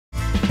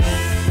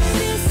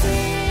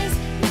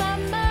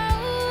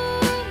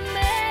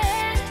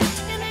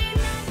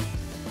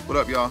What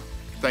up, y'all?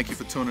 Thank you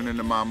for tuning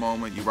into my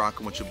moment. You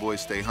rocking with your boy,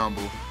 Stay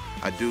Humble.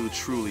 I do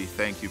truly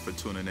thank you for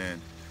tuning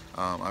in.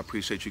 I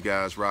appreciate you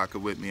guys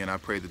rocking with me, and I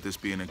pray that this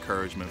be an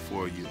encouragement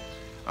for you.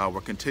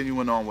 We're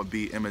continuing on with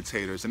Be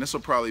Imitators, and this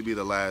will probably be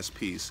the last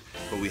piece,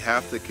 but we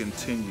have to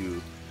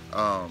continue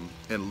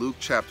in Luke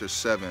chapter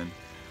 7,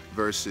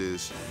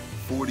 verses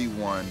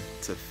 41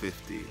 to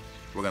 50.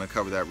 We're going to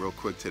cover that real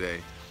quick today.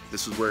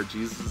 This is where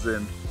Jesus is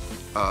in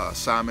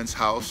Simon's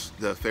house,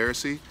 the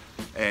Pharisee,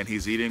 and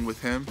he's eating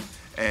with him,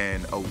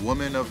 and a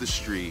woman of the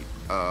street,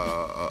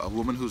 a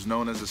woman who's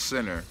known as a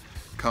sinner,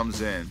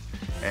 comes in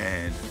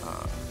and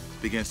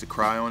begins to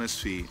cry on his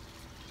feet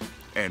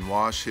and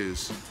wash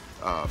his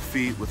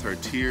feet with her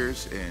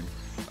tears, and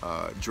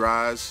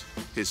dries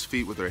his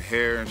feet with her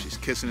hair, and she's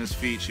kissing his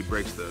feet. She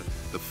breaks the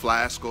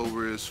flask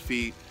over his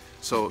feet.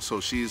 So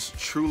she's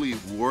truly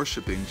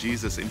worshiping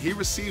Jesus, and he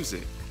receives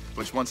it,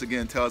 which once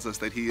again tells us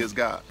that he is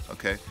God,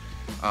 okay?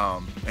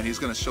 And he's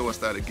going to show us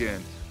that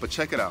again. But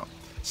check it out.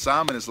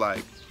 Simon is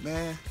like,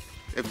 man,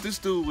 if this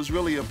dude was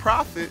really a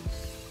prophet,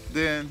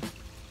 then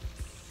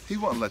he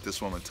wouldn't let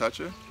this woman touch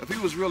her. If he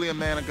was really a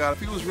man of God,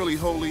 if he was really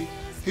holy,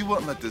 he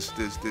wouldn't let this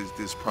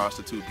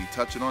prostitute be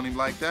touching on him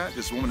like that.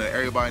 This woman that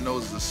everybody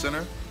knows is a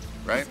sinner,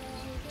 right?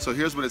 So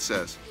here's what it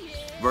says.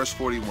 Verse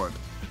 41.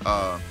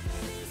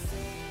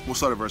 We'll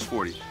start at verse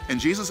 40. And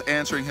Jesus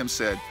answering him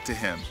said to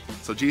him,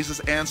 so Jesus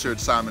answered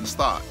Simon's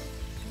thought.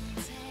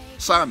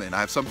 Simon,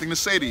 I have something to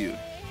say to you.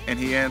 And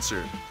he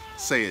answered,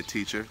 say it,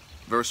 teacher.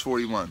 Verse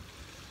 41.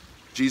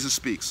 Jesus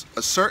speaks.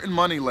 A certain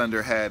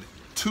moneylender had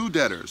two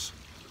debtors.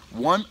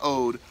 One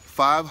owed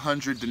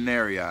 500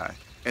 denarii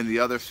and the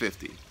other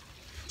 50.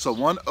 So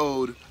one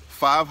owed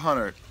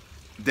 500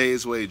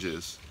 days'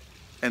 wages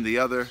and the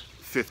other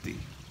 50.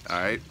 All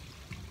right.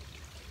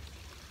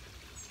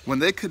 When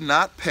they could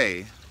not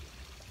pay,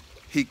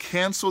 he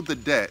canceled the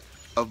debt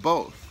of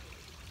both.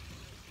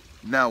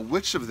 Now,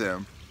 which of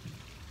them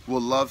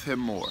will love him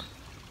more?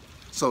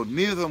 So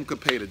neither of them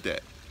could pay the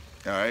debt.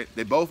 All right.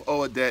 They both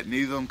owe a debt.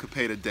 Neither of them could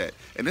pay the debt.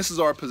 And this is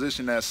our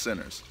position as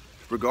sinners.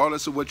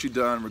 Regardless of what you've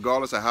done,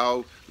 regardless of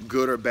how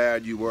good or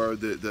bad you were,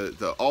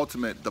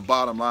 the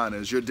bottom line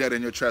is you're dead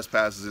in your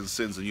trespasses and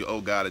sins, and you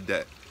owe God a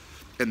debt.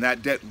 And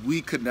that debt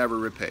we could never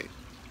repay.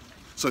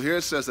 So here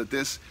it says that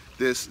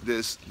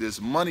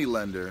this money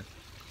lender,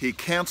 he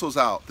cancels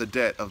out the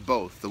debt of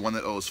both, the one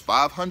that owes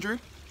 500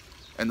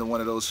 and the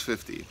one that owes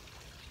 50.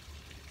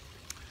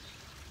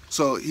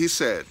 So he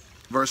said,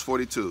 verse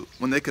 42,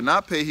 when they could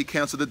not pay, he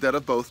canceled the debt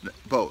of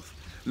both.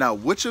 Now,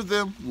 which of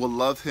them will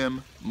love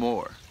him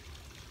more?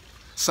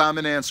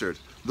 Simon answered,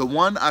 the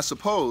one, I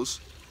suppose,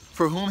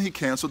 for whom he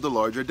canceled the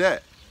larger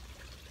debt.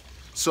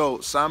 So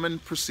Simon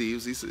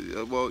perceives, he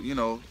said, well, you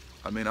know,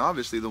 I mean,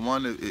 obviously the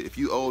one, if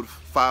you owed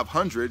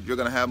 500, you're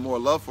going to have more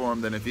love for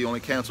him than if he only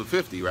canceled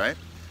 50, right?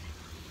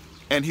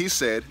 And he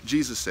said,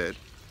 Jesus said,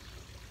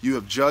 you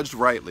have judged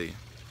rightly.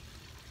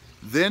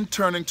 Then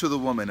turning to the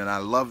woman, and I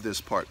love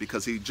this part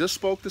because he just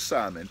spoke to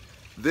Simon,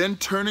 then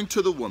turning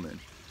to the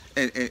woman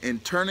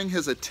and turning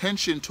his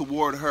attention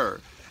toward her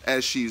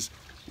as she's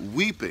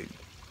weeping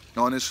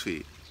on his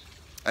feet,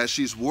 as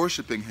she's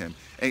worshiping him.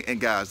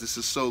 And guys, this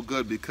is so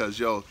good because,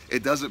 yo,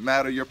 it doesn't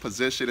matter your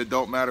position. It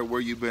don't matter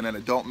where you've been, and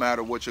it don't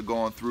matter what you're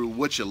going through,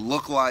 what you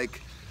look like.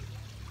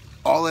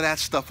 All of that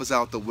stuff is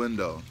out the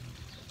window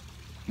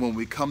when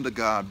we come to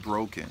God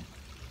broken.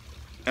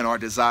 And our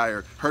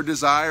desire, her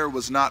desire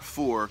was not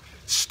for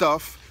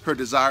stuff. Her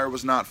desire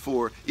was not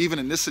for, even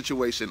in this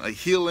situation, a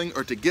healing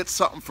or to get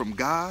something from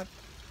God.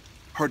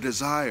 Her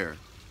desire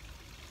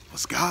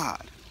was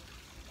God.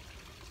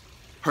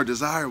 Her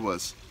desire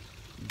was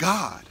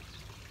God.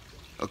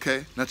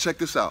 Okay, now check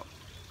this out.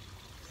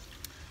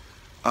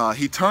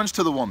 He turns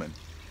to the woman.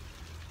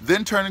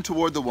 Then turning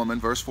toward the woman,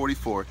 verse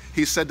 44,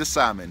 he said to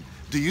Simon,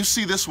 do you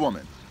see this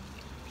woman?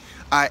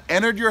 I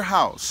entered your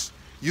house.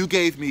 You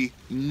gave me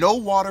no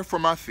water for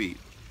my feet,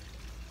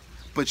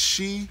 but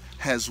she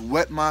has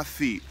wet my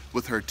feet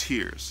with her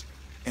tears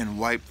and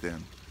wiped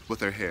them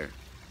with her hair.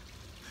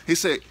 He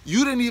said,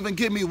 you didn't even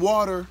give me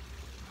water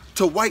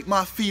to wipe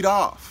my feet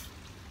off.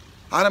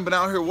 I done been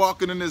out here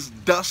walking in this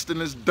dust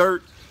and this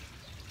dirt,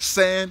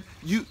 sand.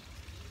 You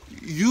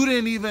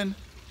didn't even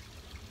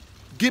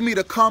give me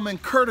the common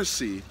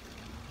courtesy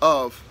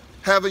of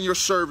having your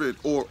servant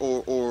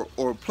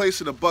or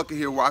placing a bucket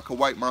here where I could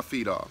wipe my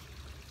feet off.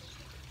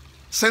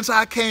 Since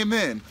I came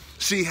in,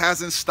 she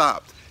hasn't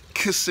stopped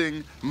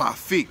kissing my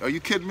feet. Are you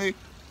kidding me?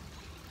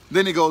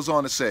 Then he goes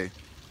on to say,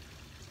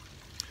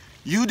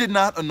 you did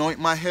not anoint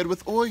my head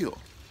with oil.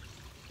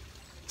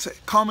 Say,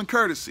 common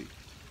courtesy,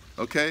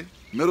 okay?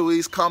 Middle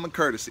East, common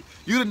courtesy.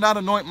 You did not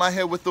anoint my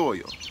head with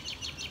oil,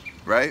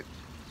 right?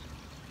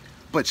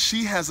 But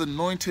she has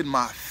anointed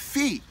my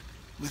feet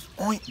with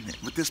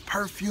ointment, with this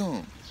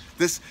perfume.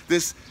 This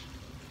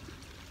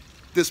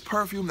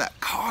perfume that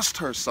cost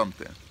her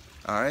something,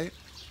 all right?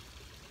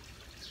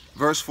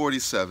 Verse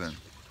 47,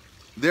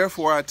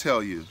 therefore I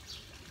tell you,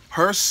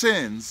 her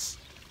sins,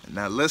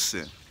 now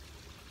listen,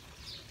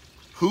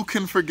 who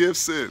can forgive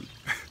sin?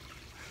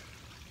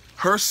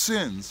 Her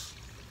sins,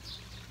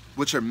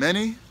 which are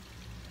many,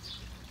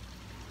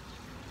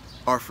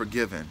 are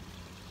forgiven.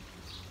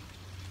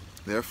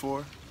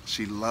 Therefore,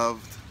 she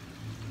loved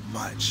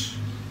much.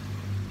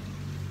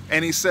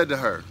 And he said to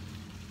her,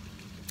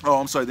 oh,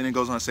 I'm sorry, then he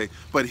goes on to say,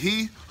 but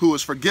he who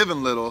is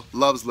forgiven little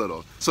loves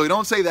little. So he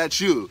don't say that's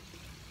you.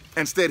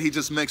 Instead, he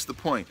just makes the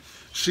point.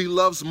 She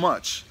loves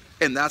much,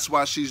 and that's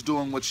why she's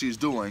doing what she's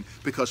doing,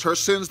 because her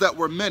sins that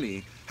were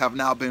many have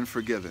now been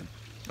forgiven.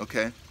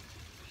 Okay?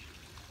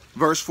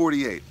 Verse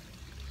 48.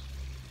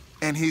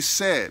 And he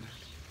said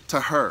to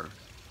her,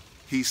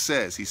 he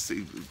says,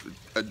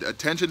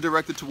 attention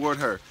directed toward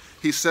her.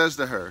 He says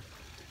to her,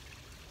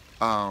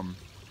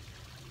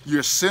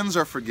 your sins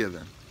are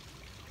forgiven.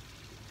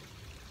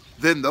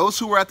 Then those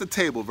who were at the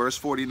table, verse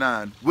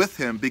 49, with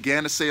him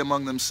began to say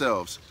among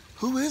themselves,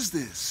 who is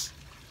this?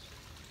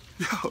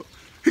 Yo,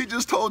 he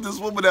just told this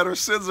woman that her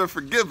sins are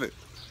forgiven.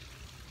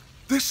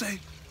 They say,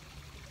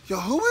 yo,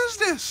 who is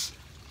this?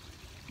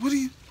 What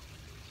do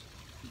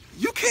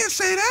you can't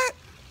say that.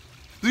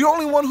 The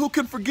only one who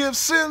can forgive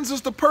sins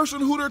is the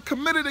person who they're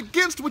committed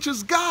against, which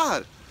is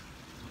God.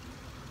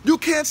 You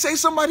can't say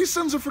somebody's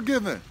sins are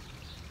forgiven.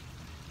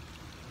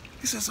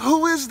 He says,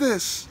 who is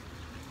this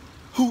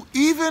who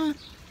even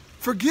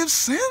forgives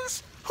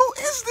sins? Who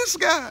is this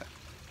guy?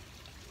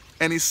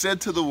 And he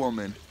said to the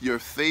woman, your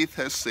faith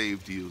has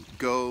saved you.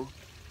 Go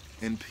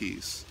in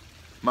peace.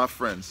 My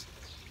friends,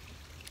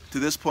 to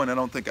this point, I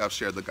don't think I've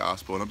shared the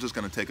gospel, and I'm just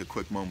going to take a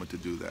quick moment to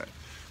do that.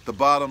 The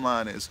bottom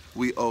line is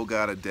we owe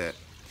God a debt.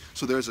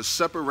 So there's a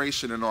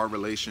separation in our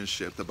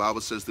relationship. The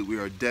Bible says that we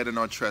are dead in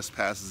our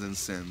trespasses and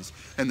sins.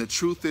 And the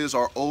truth is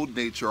our old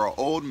nature, our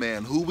old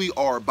man, who we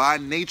are by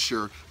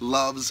nature,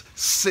 loves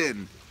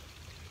sin.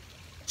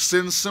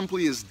 Sin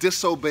simply is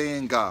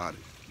disobeying God,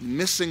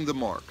 missing the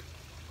mark.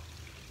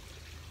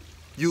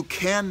 You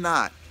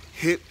cannot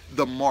hit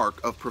the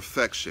mark of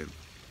perfection.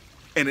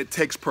 And it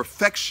takes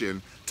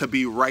perfection to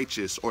be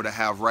righteous or to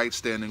have right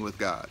standing with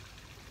God.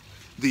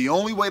 The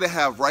only way to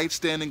have right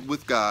standing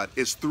with God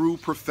is through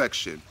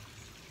perfection.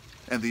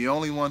 And the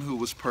only one who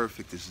was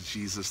perfect is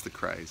Jesus the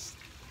Christ.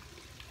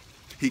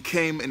 He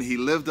came and he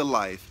lived a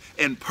life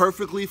and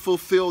perfectly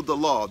fulfilled the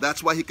law.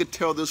 That's why he could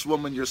tell this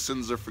woman, your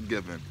sins are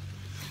forgiven.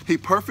 He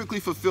perfectly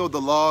fulfilled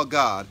the law of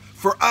God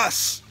for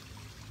us.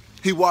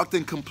 He walked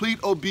in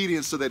complete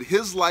obedience so that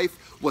his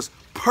life was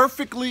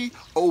perfectly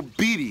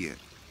obedient.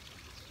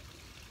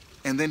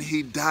 And then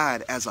he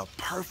died as a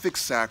perfect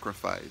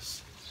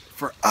sacrifice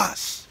for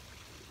us.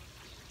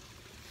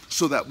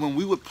 So that when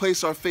we would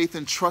place our faith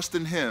and trust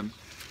in him,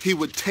 he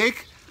would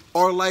take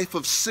our life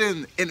of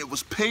sin and it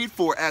was paid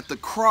for at the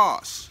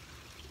cross.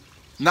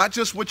 Not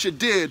just what you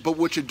did, but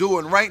what you're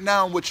doing right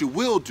now and what you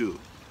will do.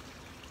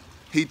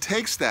 He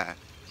takes that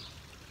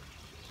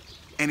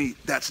and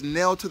that's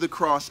nailed to the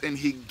cross, and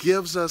he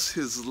gives us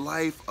his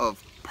life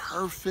of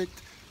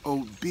perfect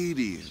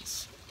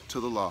obedience to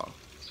the law.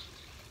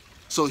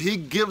 So he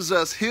gives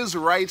us his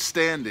right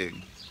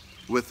standing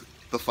with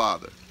the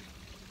Father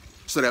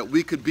so that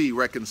we could be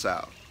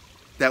reconciled,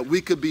 that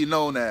we could be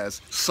known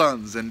as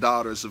sons and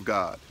daughters of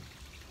God.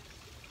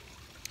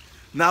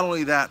 Not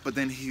only that, but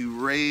then he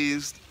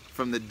raised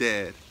from the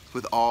dead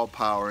with all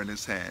power in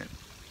his hand.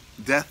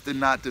 Death did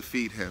not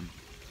defeat him.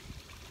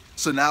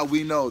 So now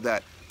we know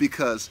that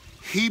because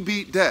he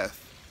beat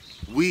death,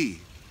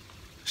 we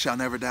shall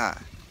never die.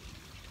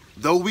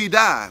 Though we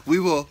die, we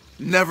will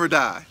never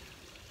die.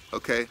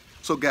 Okay?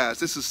 So guys,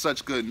 this is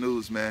such good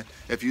news, man.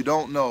 If you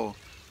don't know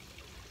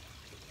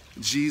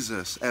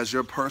Jesus as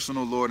your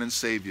personal Lord and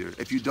Savior,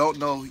 if you don't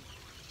know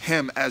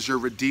him as your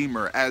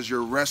Redeemer, as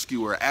your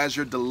rescuer, as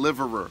your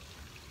deliverer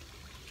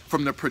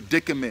from the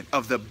predicament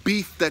of the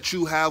beef that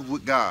you have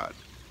with God,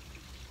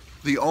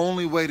 the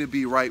only way to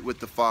be right with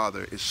the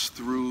Father is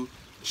through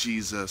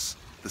Jesus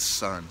the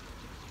Son.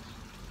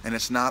 And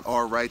it's not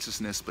our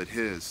righteousness, but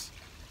his.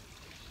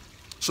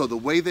 So the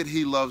way that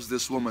he loves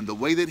this woman, the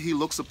way that he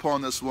looks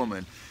upon this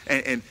woman,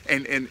 and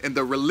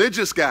the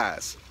religious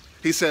guys,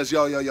 he says,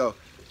 yo,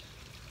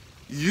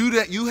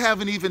 you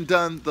haven't even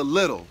done the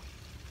little.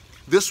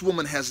 This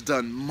woman has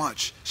done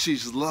much.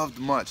 She's loved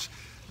much.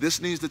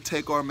 This needs to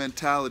take our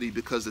mentality,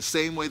 because the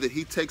same way that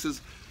he takes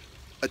his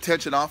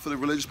attention off of the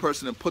religious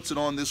person and puts it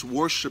on this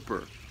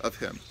worshiper of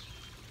him,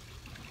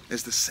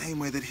 it's the same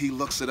way that he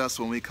looks at us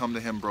when we come to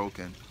him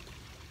broken.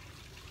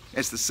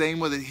 It's the same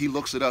way that he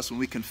looks at us when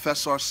we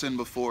confess our sin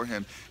before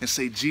him and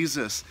say,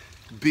 Jesus,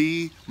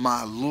 be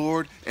my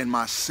Lord and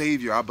my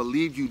Savior. I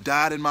believe you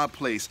died in my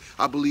place.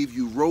 I believe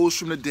you rose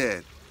from the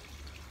dead.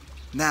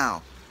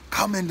 Now,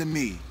 come into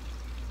me.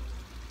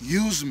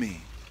 Use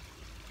me.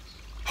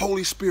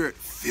 Holy Spirit,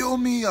 fill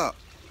me up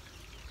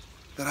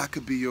that I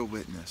could be your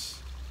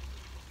witness.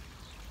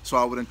 So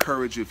I would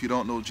encourage you, if you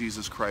don't know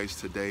Jesus Christ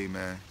today,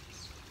 man,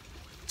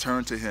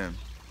 turn to him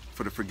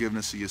for the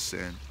forgiveness of your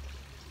sin.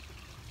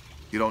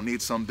 You don't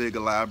need some big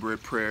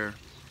elaborate prayer.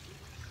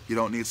 You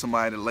don't need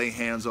somebody to lay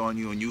hands on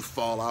you and you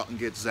fall out and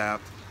get zapped.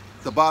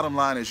 The bottom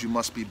line is you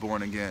must be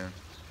born again.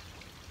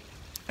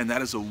 And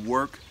that is a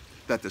work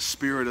that the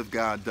Spirit of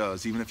God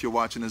does. Even if you're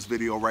watching this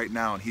video right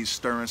now and he's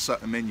stirring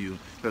something in you,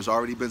 there's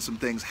already been some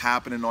things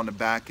happening on the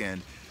back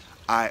end.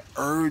 I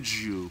urge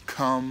you,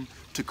 come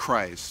to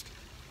Christ.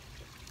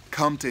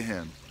 Come to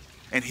him.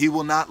 And he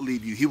will not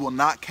leave you. He will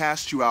not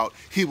cast you out.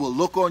 He will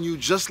look on you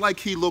just like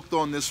he looked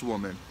on this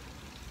woman.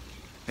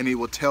 And he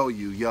will tell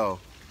you, yo,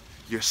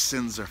 your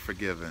sins are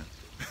forgiven.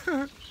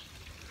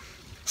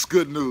 It's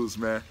good news,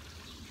 man.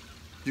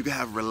 You can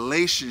have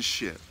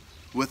relationship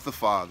with the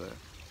Father.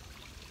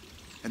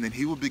 And then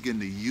he will begin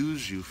to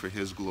use you for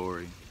his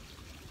glory.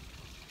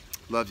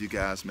 Love you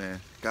guys, man.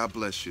 God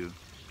bless you.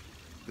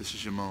 This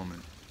is your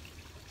moment.